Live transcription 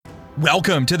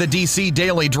Welcome to the DC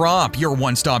Daily Drop, your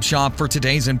one-stop shop for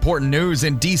today's important news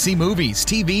in DC movies,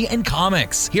 TV, and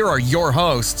comics. Here are your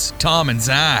hosts, Tom and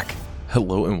Zach.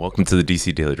 Hello and welcome to the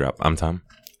DC Daily Drop. I'm Tom.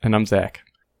 And I'm Zach.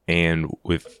 And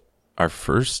with our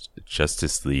first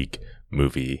Justice League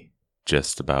movie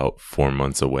just about 4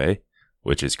 months away,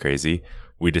 which is crazy,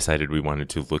 we decided we wanted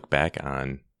to look back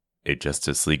on a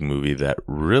Justice League movie that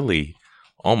really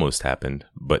almost happened,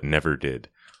 but never did.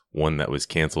 One that was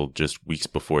canceled just weeks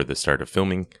before the start of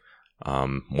filming.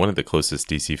 One of the closest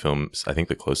DC films, I think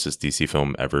the closest DC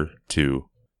film ever to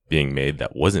being made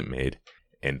that wasn't made.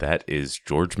 And that is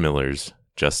George Miller's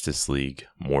Justice League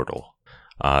Mortal.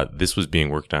 This was being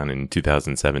worked on in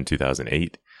 2007,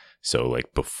 2008. So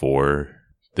like before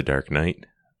The Dark Knight,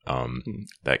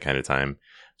 that kind of time.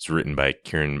 It's written by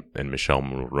Kieran and Michelle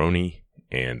Mulroney.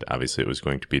 And obviously it was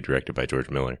going to be directed by George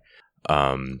Miller.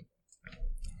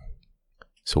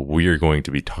 So we are going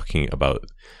to be talking about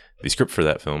the script for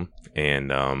that film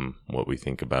and what we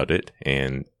think about it.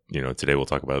 And, you know, today we'll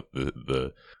talk about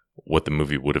the what the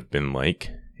movie would have been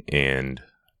like. And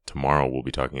tomorrow we'll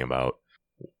be talking about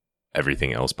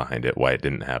everything else behind it, why it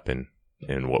didn't happen,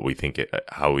 and what we think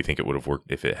how we think it would have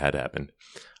worked if it had happened.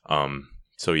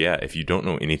 So yeah, if you don't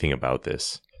know anything about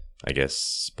this, I guess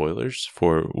spoilers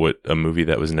for what a movie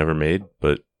that was never made,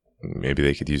 but maybe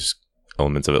they could use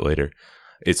elements of it later.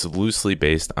 It's loosely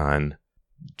based on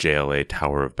JLA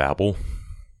Tower of Babel,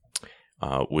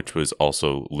 which was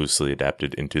also loosely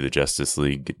adapted into the Justice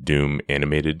League Doom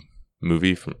animated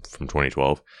movie from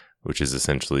 2012, which is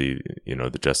essentially, you know,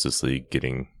 the Justice League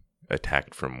getting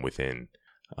attacked from within.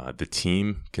 The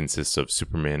team consists of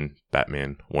Superman,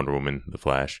 Batman, Wonder Woman, The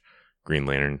Flash, Green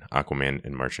Lantern, Aquaman,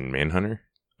 and Martian Manhunter.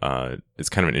 It's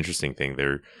kind of an interesting thing.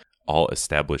 They're all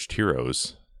established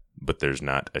heroes, but there's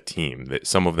not a team.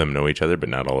 Some of them know each other, but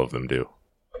not all of them do.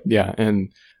 Yeah,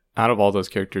 and out of all those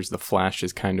characters, the Flash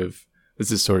is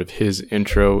this is sort of his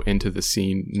intro into the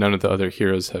scene. None of the other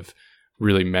heroes have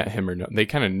really met him or they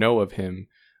kind of know of him,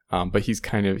 but he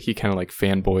kind of like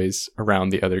fanboys around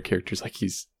the other characters. Like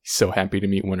he's so happy to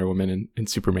meet Wonder Woman and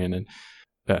Superman,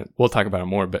 and we'll talk about him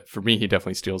more. But for me, he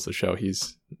definitely steals the show.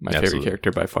 He's my favorite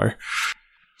character by far.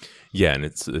 Yeah, and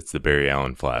it's the Barry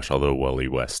Allen Flash, although Wally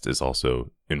West is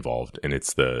also involved, and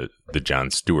it's the Jon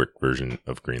Stewart version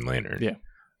of Green Lantern. Yeah.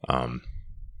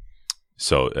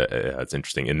 So it's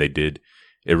interesting, and it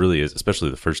really is, especially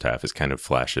the first half is kind of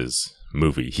Flash's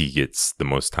movie. He gets the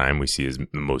most time. We see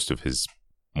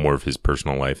more of his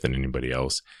personal life than anybody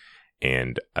else,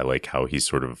 and I like how he's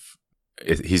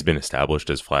been established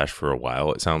as Flash for a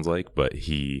while. It sounds like, but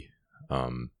he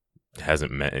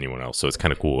hasn't met anyone else, so it's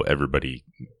kind of cool.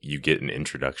 You get an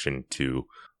introduction to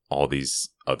all these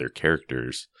other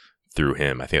characters through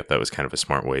him. I think that was kind of a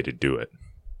smart way to do it.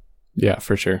 Yeah,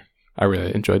 for sure. I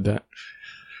really enjoyed that.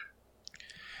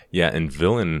 Yeah, and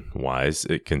villain wise,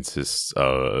 it consists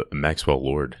Maxwell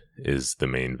Lord is the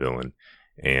main villain,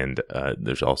 and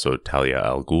there's also Talia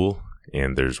al Ghul,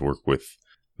 and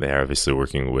they're obviously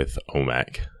working with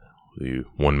OMAC, the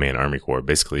one-man army corps,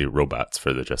 basically robots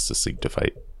for the Justice League to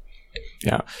fight.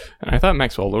 Yeah, and I thought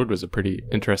Maxwell Lord was a pretty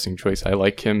interesting choice. I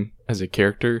like him as a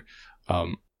character.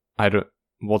 I don't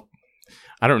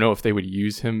know if they would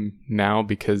use him now,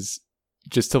 because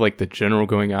just to like the general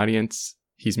going audience,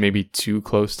 he's maybe too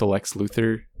close to Lex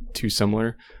Luthor, too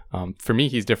similar. For me,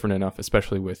 he's different enough,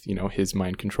 especially with, you know, his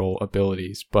mind control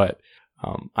abilities. But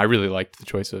I really liked the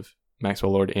choice of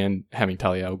Maxwell Lord and having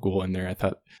Talia al Ghul in there. I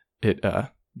thought it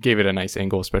gave it a nice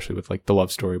angle, especially with like the love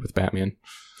story with Batman.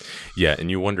 Yeah,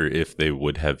 and you wonder if they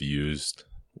would have used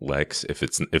Lex if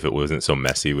it wasn't so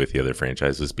messy with the other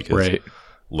franchises, because right.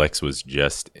 Lex was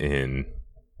just in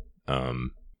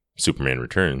Superman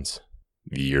Returns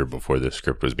the year before the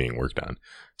script was being worked on.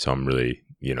 So I'm really,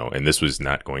 you know, and this was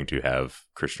not going to have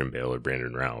Christian Bale or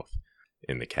Brandon Routh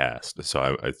in the cast.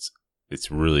 So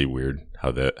it's really weird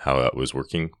how that was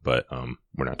working, but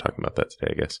we're not talking about that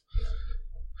today, I guess.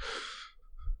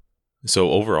 So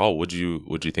overall, what'd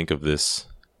you think of this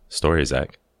story,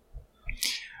 Zach?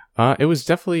 It was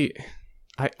definitely,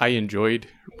 I enjoyed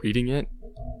reading it.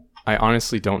 I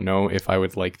honestly don't know if I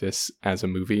would like this as a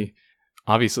movie.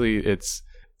 Obviously,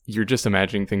 you're just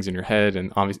imagining things in your head,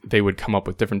 and obviously they would come up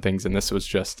with different things, and this was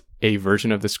just a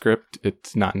version of the script.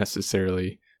 It's not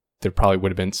necessarily, there probably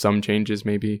would have been some changes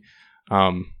maybe.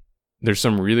 There's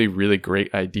some really, really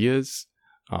great ideas,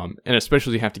 and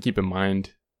especially you have to keep in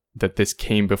mind that this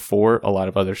came before a lot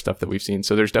of other stuff that we've seen.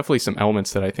 So there's definitely some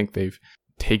elements that I think they've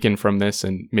taken from this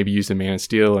and maybe used in Man of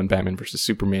Steel and Batman vs.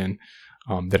 Superman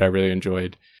that I really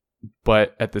enjoyed.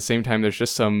 But at the same time, there's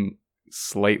just some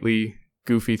slightly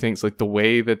goofy things, like the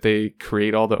way that they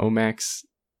create all the OMACs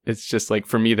it's just like,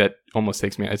 for me, that almost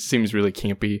takes me, it seems really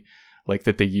campy, like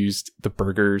that they used the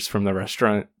burgers from the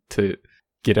restaurant to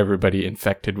get everybody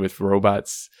infected with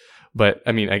robots. But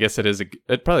I mean, I guess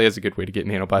it probably is a good way to get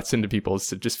nanobots into people, is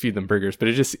to just feed them burgers. But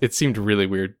it seemed really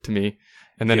weird to me.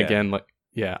 And then again, like,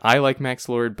 yeah, I like Max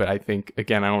Lord, but I think,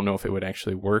 again, I don't know if it would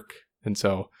actually work. And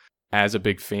so, as a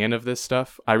big fan of this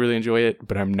stuff, I really enjoy it,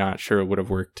 but I'm not sure it would have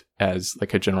worked as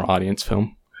like a general audience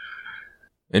film.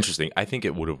 Interesting. I think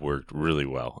it would have worked really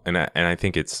well, and I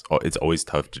think it's always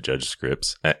tough to judge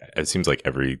scripts. It seems like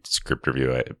every script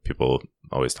review, people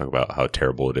always talk about how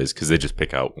terrible it is because they just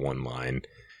pick out one line,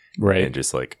 right, and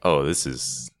just like, oh, this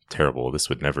is terrible. This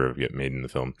would never get made in the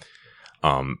film.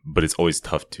 But it's always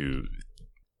tough to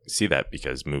see that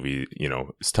because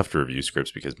it's tough to review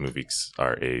scripts because movies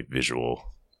are a visual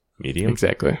medium.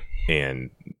 Exactly.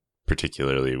 And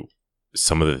particularly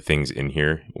some of the things in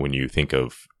here, when you think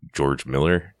of George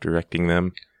Miller directing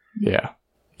them, yeah,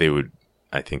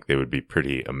 I think they would be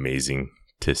pretty amazing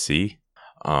to see.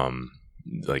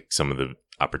 Like some of the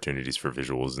opportunities for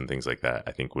visuals and things like that,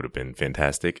 I think would have been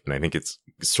fantastic. And I think it's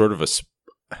sort of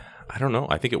I don't know,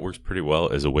 I think it works pretty well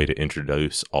as a way to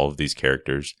introduce all of these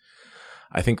characters.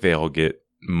 I think they all get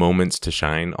moments to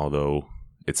shine, although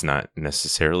it's not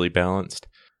necessarily balanced.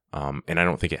 And I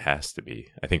don't think it has to be.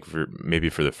 I think maybe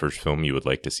for the first film, you would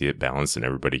like to see it balanced and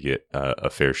everybody get a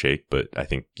fair shake. But I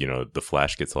think, The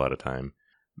Flash gets a lot of time.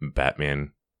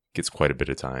 Batman gets quite a bit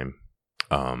of time.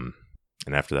 And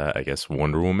after that, I guess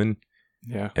Wonder Woman.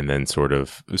 Yeah. And then sort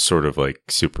of like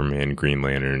Superman, Green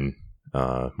Lantern,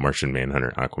 Martian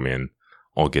Manhunter, Aquaman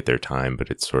all get their time. But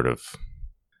it's sort of,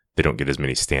 they don't get as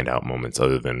many standout moments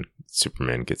other than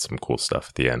Superman gets some cool stuff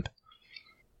at the end.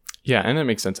 Yeah, and that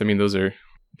makes sense. I mean, those are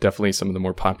definitely some of the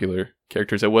more popular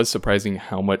characters. It was surprising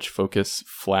how much focus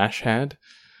Flash had.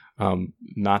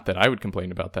 Not that I would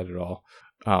complain about that at all.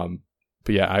 But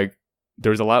yeah,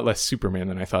 there was a lot less Superman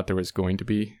than I thought there was going to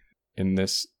be in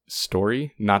this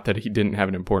story. Not that he didn't have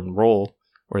an important role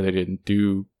or they didn't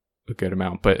do a good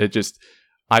amount, but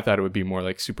I thought it would be more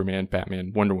like Superman,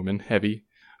 Batman, Wonder Woman heavy.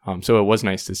 So it was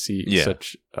nice to see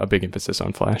such a big emphasis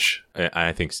on Flash.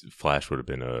 I think Flash would have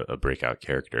been a breakout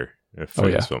character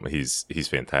for this film. He's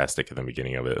fantastic at the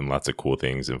beginning of it, and lots of cool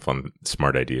things and fun,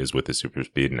 smart ideas with the super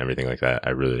speed and everything like that.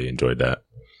 I really enjoyed that.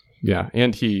 Yeah,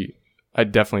 and I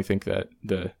definitely think that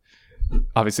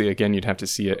obviously, again, you'd have to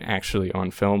see it actually on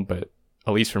film, but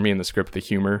at least for me in the script, the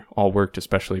humor all worked,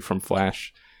 especially from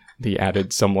Flash. He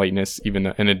added some lightness,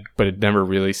 but it never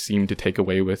really seemed to take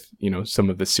away with some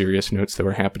of the serious notes that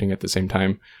were happening at the same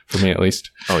time, for me at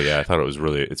least. Oh yeah, I thought it's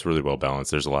really well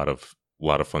balanced. There's a lot of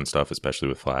fun stuff, especially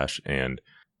with Flash,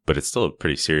 but it's still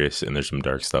pretty serious, and there's some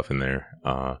dark stuff in there.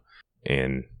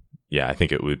 And yeah, I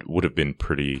think it would have been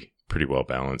pretty well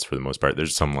balanced for the most part.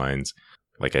 There's some lines,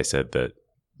 like I said, that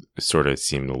sort of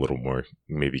seemed a little more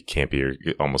maybe campy or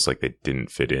almost like they didn't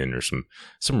fit in, or some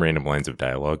random lines of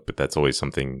dialogue, but that's always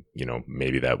something,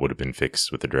 maybe that would have been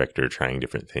fixed with the director trying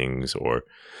different things or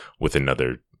with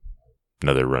another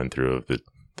run through of the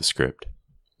script.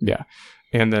 Yeah.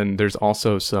 And then there's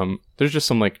also there's just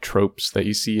some like tropes that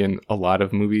you see in a lot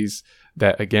of movies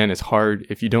that, again, is hard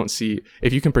if you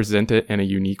can present it in a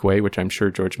unique way, which I'm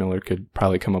sure George Miller could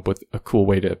probably come up with a cool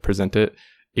way to present it.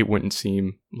 It wouldn't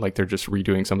seem like they're just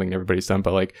redoing something everybody's done.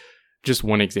 But like, just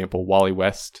one example, Wally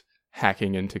West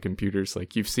hacking into computers.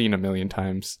 Like, you've seen a million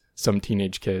times some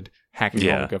teenage kid hacking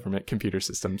all the government computer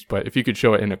systems. But if you could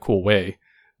show it in a cool way,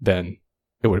 then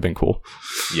it would have been cool.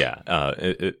 Yeah.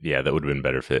 That would have been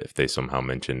better if they somehow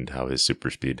mentioned how his super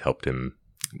speed helped him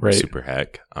super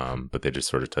hack. But they just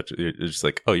sort of touch it. It's just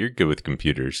like, oh, you're good with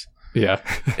computers. Yeah.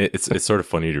 It's sort of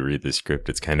funny to read the script.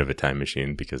 It's kind of a time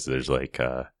machine because there's like,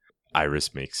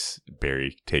 Iris makes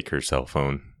Barry take her cell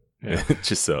phone. Yeah.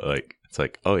 Just so like, it's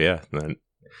like, oh yeah, that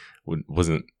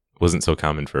wasn't so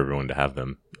common for everyone to have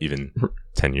them even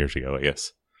 10 years ago, I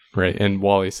guess. Right. And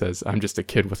Wally says, I'm just a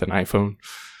kid with an iPhone.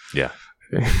 Yeah.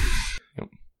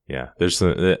 Yeah. There's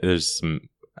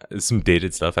some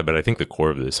dated stuff, but I think the core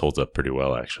of this holds up pretty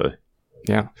well, actually.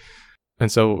 Yeah.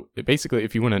 And so basically,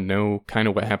 if you want to know kind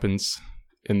of what happens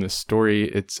in the story,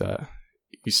 it's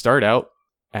you start out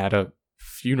at a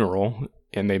funeral,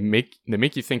 and they make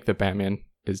you think that Batman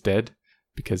is dead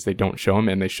because they don't show him,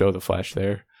 and they show the Flash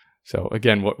there. So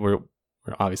again, what we're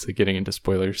obviously getting into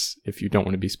spoilers if you don't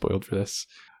want to be spoiled for this.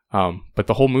 But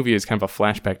the whole movie is kind of a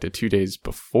flashback to 2 days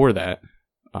before that.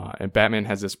 And Batman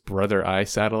has this Brother Eye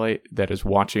satellite that is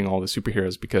watching all the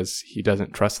superheroes because he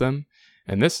doesn't trust them.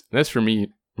 And this for me,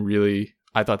 really,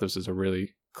 I thought this was a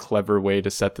really clever way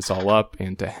to set this all up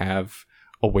and to have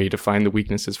a way to find the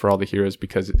weaknesses for all the heroes,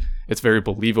 because it's very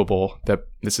believable that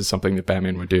this is something that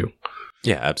Batman would do.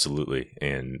 Yeah, absolutely.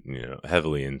 And,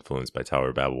 heavily influenced by Tower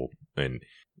of Babel. And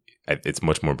it's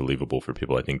much more believable for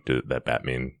people, I think, that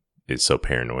Batman is so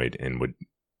paranoid and would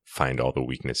find all the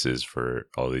weaknesses for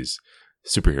all these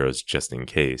superheroes just in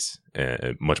case.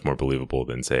 Much more believable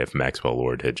than, say, if Maxwell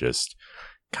Lord had just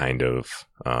kind of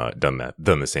done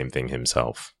the same thing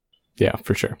himself. Yeah,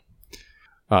 for sure.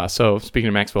 So speaking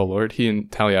of Maxwell Lord, he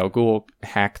and Talia al Ghul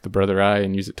hack the Brother Eye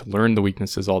and use it to learn the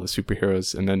weaknesses of all the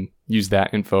superheroes, and then use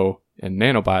that info and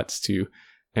nanobots to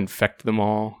infect them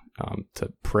all,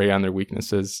 to prey on their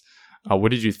weaknesses.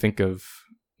 What did you think of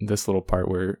this little part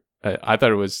where I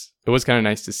thought it was kind of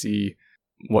nice to see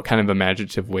what kind of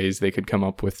imaginative ways they could come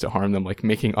up with to harm them, like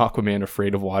making Aquaman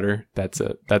afraid of water. That's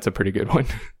a pretty good one.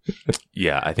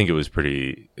 Yeah, I think it was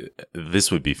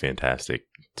this would be fantastic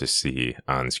to see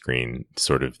on screen,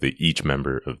 sort of each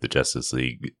member of the Justice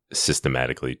League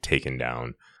systematically taken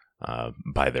down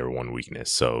by their one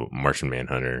weakness. So Martian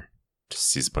Manhunter just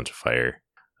sees a bunch of fire.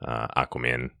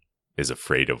 Aquaman is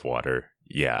afraid of water.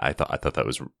 Yeah, I thought that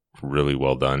was really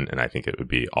well done, and I think it would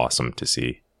be awesome to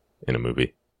see in a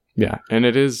movie. Yeah, and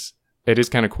it is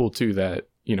kind of cool too that,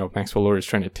 Maxwell Lord is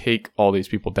trying to take all these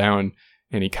people down,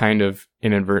 and he kind of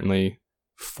inadvertently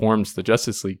forms the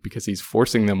Justice League because he's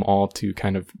forcing them all to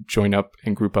kind of join up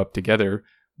and group up together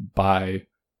by,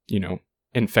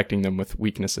 infecting them with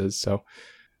weaknesses. So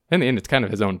in the end, it's kind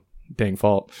of his own dang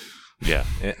fault. Yeah,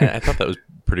 and I thought that was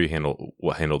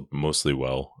handled mostly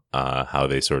well. How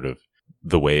they sort of,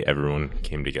 the way everyone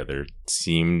came together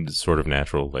seemed sort of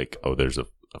natural. Like, oh, there's a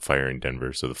fire in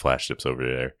Denver, so the Flash ships over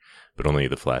there, but only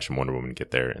the Flash and Wonder Woman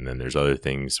get there. And then there's other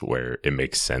things where it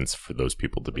makes sense for those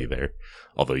people to be there,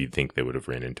 although you'd think they would have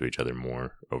ran into each other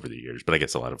more over the years, but I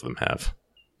guess a lot of them have.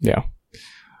 Yeah.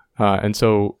 And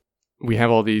so we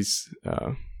have all these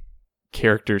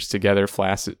characters together.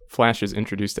 Flash is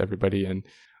introduced to everybody, and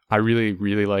I really,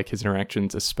 really like his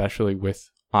interactions, especially with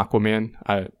Aquaman.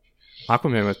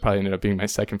 Aquaman was probably ended up being my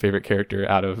second favorite character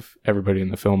out of everybody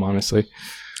in the film, honestly.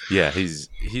 Yeah,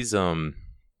 he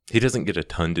doesn't get a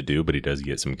ton to do, but he does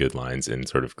get some good lines in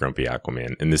sort of grumpy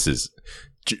Aquaman. And this is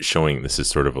showing this is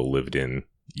sort of a lived-in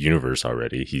universe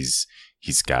already. He's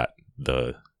got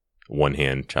the one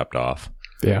hand chopped off,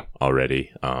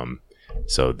 already. And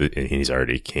he's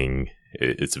already king.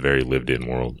 It's a very lived-in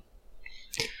world.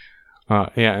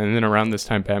 And then around this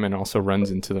time, Batman also runs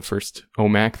into the first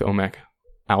OMAC, the OMAC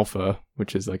Alpha,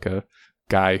 which is like a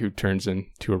guy who turns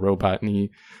into a robot, and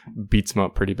he beats him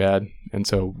up pretty bad. And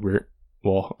so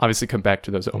we'll obviously come back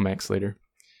to those OMACs later.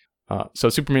 So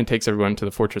Superman takes everyone to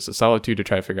the Fortress of Solitude to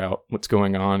try to figure out what's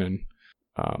going on,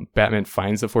 and Batman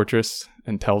finds the fortress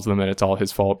and tells them that it's all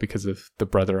his fault because of the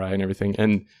Brother Eye and everything.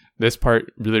 And this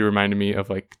part really reminded me of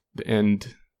like the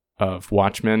end of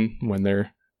Watchmen when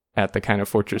they're at the kind of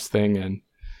fortress thing, and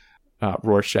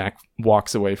Rorschach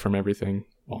walks away from everything.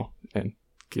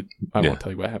 I won't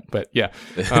tell you what happened, but yeah.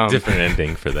 Different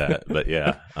ending for that, but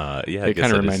yeah. It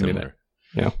kind of reminded me of that.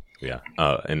 Yeah.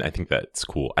 Yeah. And I think that's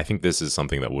cool. I think this is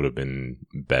something that would have been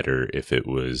better if it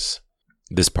was,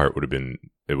 this part would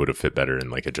have fit better in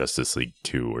like a Justice League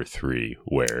 2 or 3,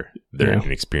 where they're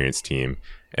an experienced team,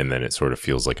 and then it sort of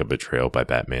feels like a betrayal by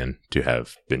Batman to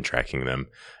have been tracking them.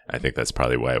 I think that's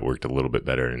probably why it worked a little bit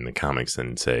better in the comics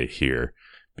than, say, here,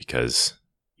 because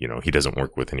he doesn't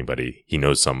work with anybody. He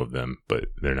knows some of them, but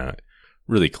they're not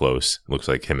really close. Looks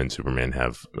like him and Superman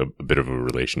have a bit of a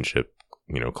relationship,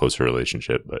 closer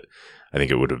relationship, but I think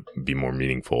it would be more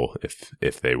meaningful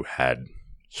if they had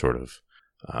sort of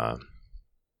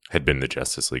had been the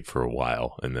Justice League for a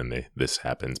while, and then this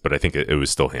happens. But I think it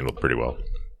was still handled pretty well.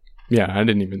 Yeah, I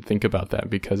didn't even think about that,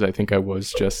 because I think I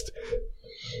was just,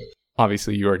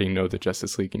 obviously you already know the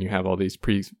Justice League, and you have all these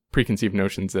preconceived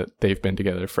notions that they've been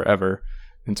together forever.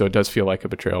 And so it does feel like a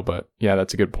betrayal, but yeah,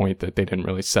 that's a good point that they didn't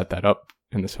really set that up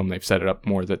in this film. They've set it up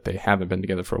more that they haven't been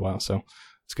together for a while, so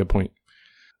it's a good point.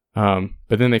 But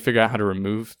then they figure out how to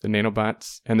remove the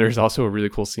nanobots, and there's also a really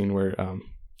cool scene where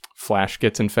Flash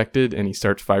gets infected, and he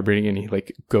starts vibrating, and he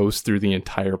like goes through the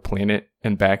entire planet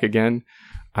and back again.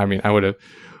 I mean,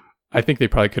 I think they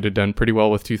probably could have done pretty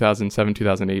well with 2007,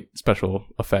 2008 special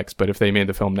effects, but if they made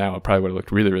the film now, it probably would have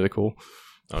looked really, really cool.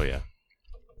 Oh, yeah.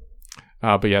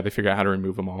 But yeah, they figure out how to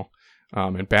remove them all.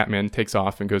 And Batman takes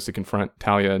off and goes to confront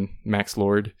Talia and Max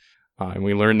Lord. And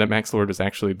we learn that Max Lord is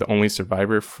actually the only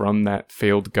survivor from that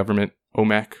failed government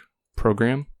OMAC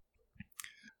program.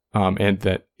 And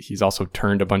that he's also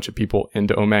turned a bunch of people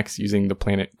into OMACs using the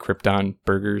planet Krypton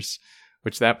burgers,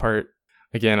 which that part,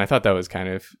 again, I thought that was kind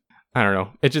of, I don't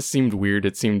know. It just seemed weird.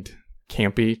 It seemed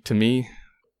campy to me.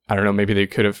 I don't know. Maybe they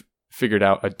could have figured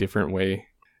out a different way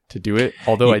to do it.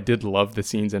 Although I did love the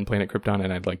scenes in Planet Krypton,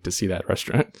 and I'd like to see that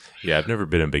restaurant. Yeah, I've never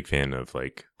been a big fan of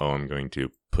like, oh, I'm going to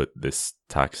put this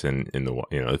toxin in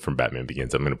the, from Batman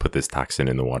Begins, I'm going to put this toxin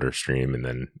in the water stream and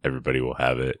then everybody will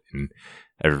have it. And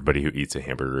everybody who eats a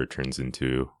hamburger turns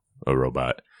into a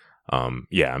robot.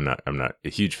 Yeah, I'm not a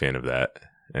huge fan of that.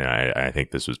 And I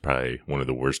think this was probably one of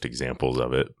the worst examples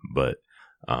of it, but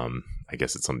I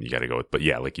guess it's something you got to go with. But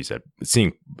yeah, like you said,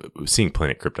 seeing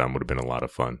Planet Krypton would have been a lot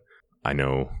of fun. I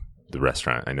know the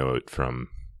restaurant. I know it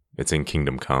it's in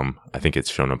Kingdom Come. I think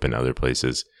it's shown up in other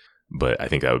places, but I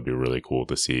think that would be really cool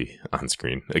to see on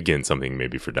screen. Again, something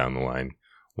maybe for down the line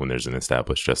when there's an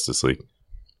established Justice League.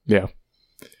 Yeah.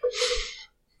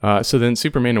 So then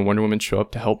Superman and Wonder Woman show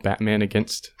up to help Batman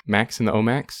against Max and the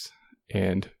OMACs,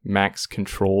 and Max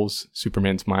controls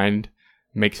Superman's mind,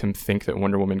 makes him think that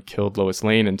Wonder Woman killed Lois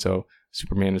Lane, and so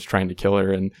Superman is trying to kill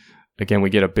her. And again, we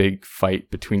get a big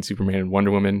fight between Superman and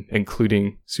Wonder Woman,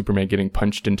 including Superman getting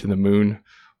punched into the moon,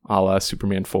 a la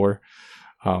Superman 4.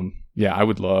 Yeah, I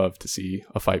would love to see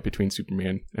a fight between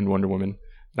Superman and Wonder Woman.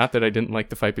 Not that I didn't like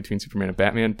the fight between Superman and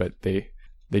Batman, but they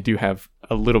do have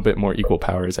a little bit more equal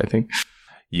powers, I think.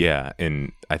 Yeah,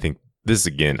 and I think this,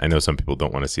 again, I know some people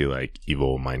don't want to see like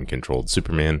evil mind-controlled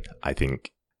Superman. I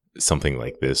think something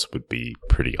like this would be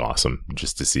pretty awesome,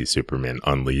 just to see Superman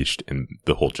unleashed and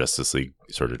the whole Justice League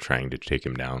sort of trying to take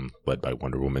him down, led by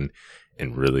Wonder Woman,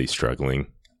 and really struggling,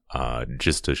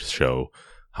 just to show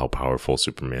how powerful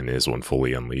Superman is when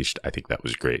fully unleashed. I think that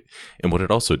was great. And what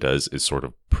it also does is sort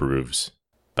of proves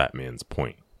Batman's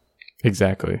point.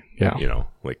 Exactly. Yeah.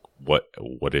 Like what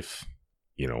if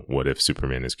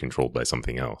Superman is controlled by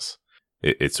something else?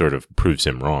 It sort of proves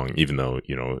him wrong, even though,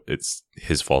 it's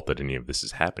his fault that any of this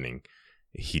is happening.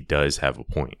 He does have a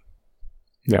point.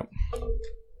 Yeah.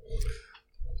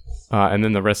 And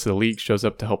then the rest of the League shows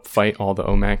up to help fight all the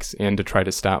OMACs and to try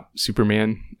to stop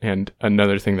Superman. And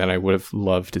another thing that I would have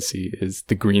loved to see is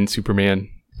the green Superman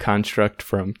construct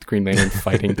from Green Lantern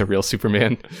fighting the real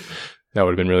Superman. That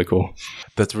would have been really cool.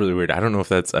 That's really weird. I don't know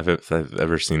if I've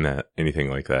ever seen anything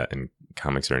like that in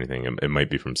comics or anything. It might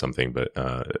be from something, but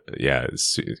yeah,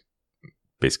 it's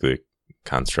basically a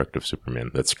construct of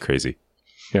Superman. That's crazy.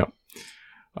 Yeah.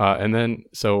 And then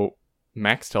so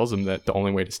Max tells him that the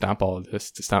only way to stop all of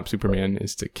this, to stop Superman,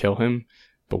 is to kill him.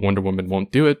 But Wonder Woman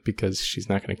won't do it because she's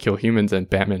not going to kill humans, and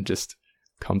Batman just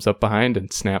comes up behind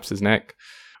and snaps his neck.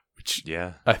 Which,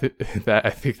 yeah, I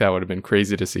think that would have been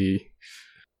crazy to see.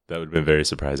 That would have been very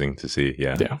surprising to see.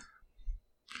 Yeah. Yeah.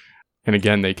 And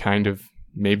again, they kind of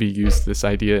maybe used this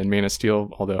idea in Man of Steel,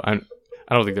 although I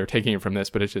don't think they're taking it from this,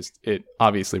 but it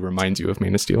obviously reminds you of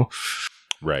Man of Steel.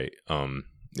 Right.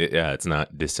 It's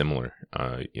not dissimilar.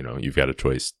 You've got a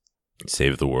choice: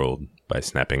 save the world by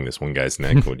snapping this one guy's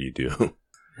neck. What do you do?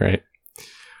 Right.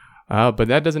 But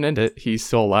that doesn't end it. He's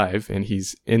still alive, and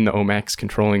he's in the OMACs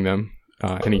controlling them,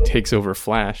 and he takes over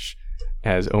Flash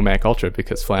as OMAC Ultra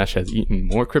because Flash has eaten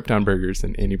more Krypton burgers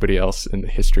than anybody else in the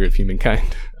history of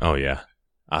humankind. Oh, yeah.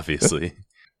 Obviously.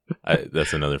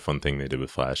 That's another fun thing they did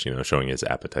with Flash, showing his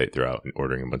appetite throughout and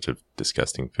ordering a bunch of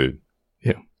disgusting food.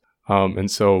 Yeah. And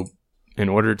so in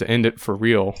order to end it for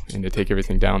real and to take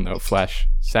everything down, though, Flash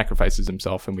sacrifices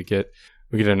himself, and we get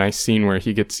a nice scene where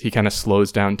he kind of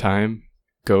slows down time,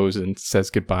 goes and says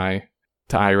goodbye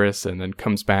to Iris, and then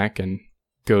comes back and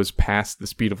goes past the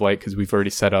speed of light, because we've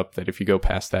already set up that if you go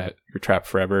past that, you're trapped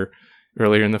forever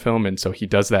earlier in the film. And so he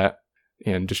does that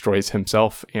and destroys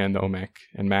himself and the OMAC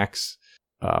and Max,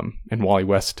 and Wally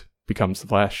West becomes the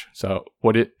Flash. So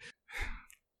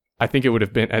I think it would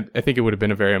have been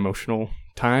a very emotional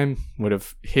time, would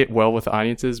have hit well with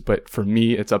audiences, but for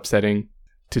me, it's upsetting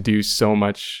to do so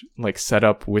much like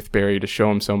setup with Barry, to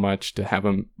show him so much, to have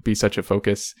him be such a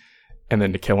focus, and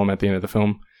then to kill him at the end of the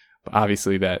film. But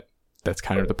obviously that's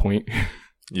kind of the point.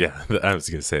 Yeah, I was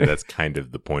going to say that's kind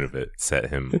of the point of it. Set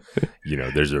him,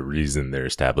 there's a reason they're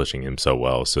establishing him so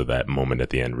well, so that moment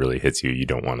at the end really hits you. You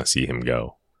don't want to see him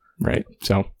go. Right.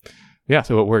 So, yeah,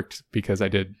 so it worked because I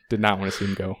did not want to see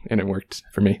him go, and it worked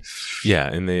for me. Yeah,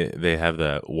 and they have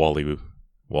that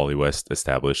Wally West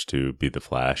established to be the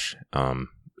Flash.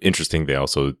 Interesting, they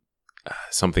also,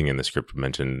 something in the script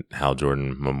mentioned Hal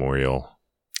Jordan Memorial.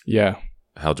 Yeah.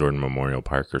 Hal Jordan Memorial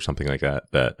Park or something like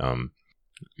that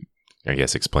I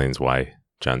guess explains why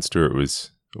John Stewart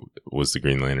was the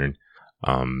Green Lantern.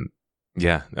 I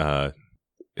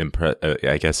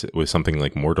guess it was something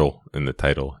like mortal in the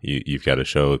title. You've got to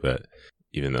show that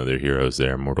even though they're heroes,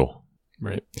 they're mortal.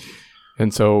 Right.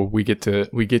 And so we get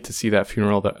to see that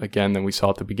funeral that we saw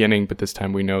at the beginning, but this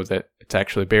time we know that it's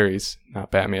actually Barry's,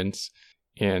 not Batman's.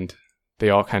 And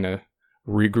they all kind of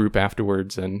regroup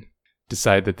afterwards and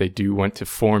decide that they do want to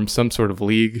form some sort of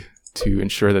league to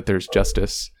ensure that there's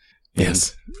justice.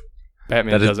 Yes.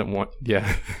 Batman doesn't want...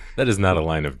 Yeah. That is not a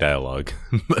line of dialogue.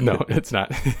 No, it's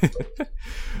not.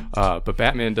 But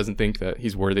Batman doesn't think that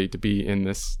he's worthy to be in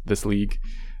this league.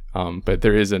 But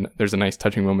there's a nice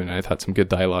touching moment, and I thought some good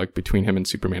dialogue between him and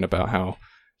Superman about how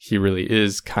he really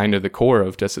is kind of the core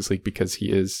of Justice League, because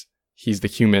he's the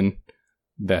human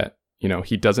that, you know,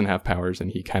 he doesn't have powers,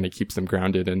 and he kind of keeps them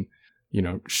grounded and, you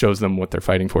know, shows them what they're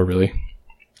fighting for, really.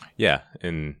 Yeah,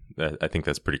 and I think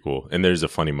that's pretty cool. And there's a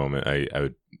funny moment. I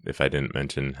would, if I didn't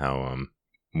mention how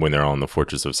when they're all in the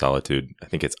Fortress of Solitude, I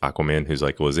think it's Aquaman who's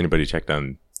like, "Well, has anybody checked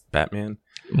on Batman?"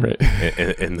 Right.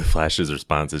 And the Flash's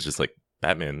response is just like,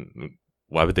 "Batman,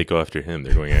 why would they go after him?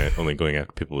 They're only going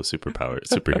after people with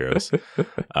superheroes."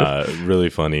 Really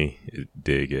funny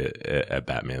dig at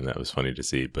Batman. That was funny to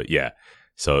see. But yeah,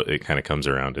 so it kind of comes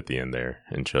around at the end there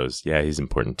and shows, yeah, he's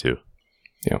important too.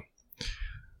 Yeah.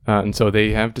 And so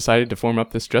they have decided to form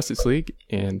up this Justice League,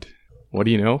 and what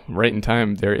do you know? Right in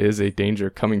time, there is a danger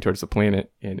coming towards the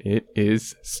planet, and it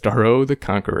is Starro the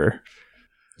Conqueror.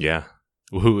 Yeah.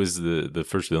 Who was the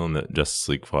first villain that Justice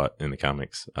League fought in the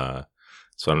comics.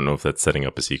 So I don't know if that's setting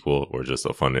up a sequel or just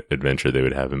a fun adventure they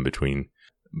would have in between.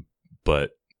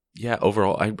 But yeah,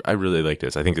 overall, I really like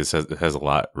this. I think this has a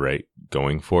lot right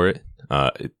going for it.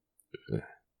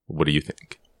 What do you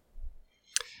think?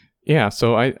 Yeah,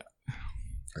 so I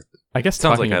guess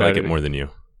sounds like I like it more than you.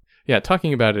 Yeah,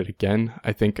 talking about it again,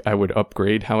 I think I would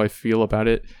upgrade how I feel about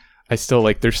it. I still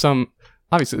like,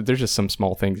 obviously there's just some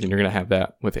small things, and you're going to have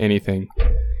that with anything.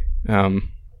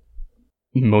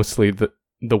 Mostly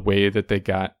the way that they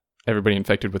got everybody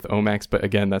infected with Omax, but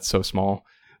again, that's so small.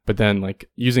 But then like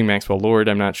using Maxwell Lord,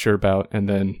 I'm not sure about, and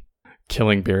then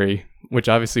killing Barry, which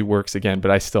obviously works again,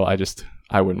 but I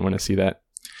wouldn't want to see that.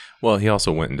 Well, he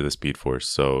also went into the Speed Force,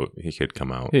 so he could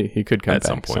come out. He could come at back,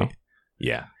 some point. So.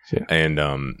 Yeah. And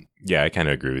I kind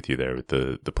of agree with you there with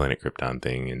the Planet Krypton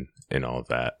thing and all of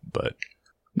that. But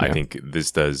yeah. I think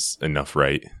this does enough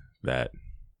right that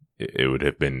it would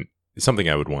have been something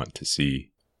I would want to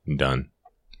see done.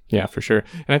 Yeah, for sure.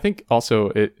 And I think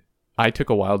also I took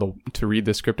a while to read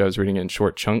the script. I was reading it in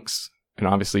short chunks. And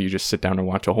obviously you just sit down and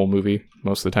watch a whole movie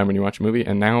most of the time when you watch a movie.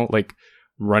 And now like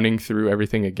running through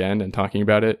everything again and talking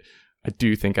about it, I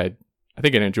think I'd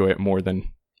enjoy it more than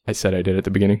I said I did at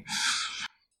the beginning.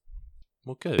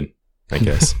 Well, good, I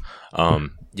guess.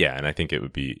 Yeah, and I think it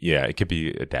could be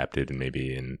adapted and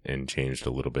maybe and changed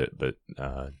a little bit, but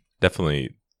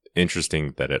definitely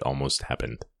interesting that it almost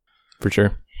happened. For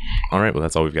sure. All right, well,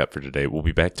 that's all we've got for today. We'll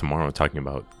be back tomorrow talking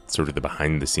about sort of the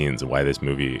behind the scenes of why this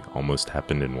movie almost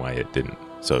happened and why it didn't.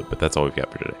 But that's all we've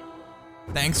got for today.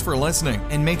 Thanks for listening,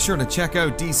 and make sure to check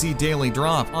out DC Daily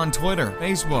Drop on Twitter,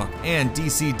 Facebook, and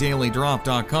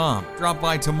DCDailyDrop.com. Drop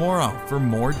by tomorrow for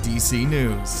more DC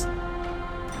news.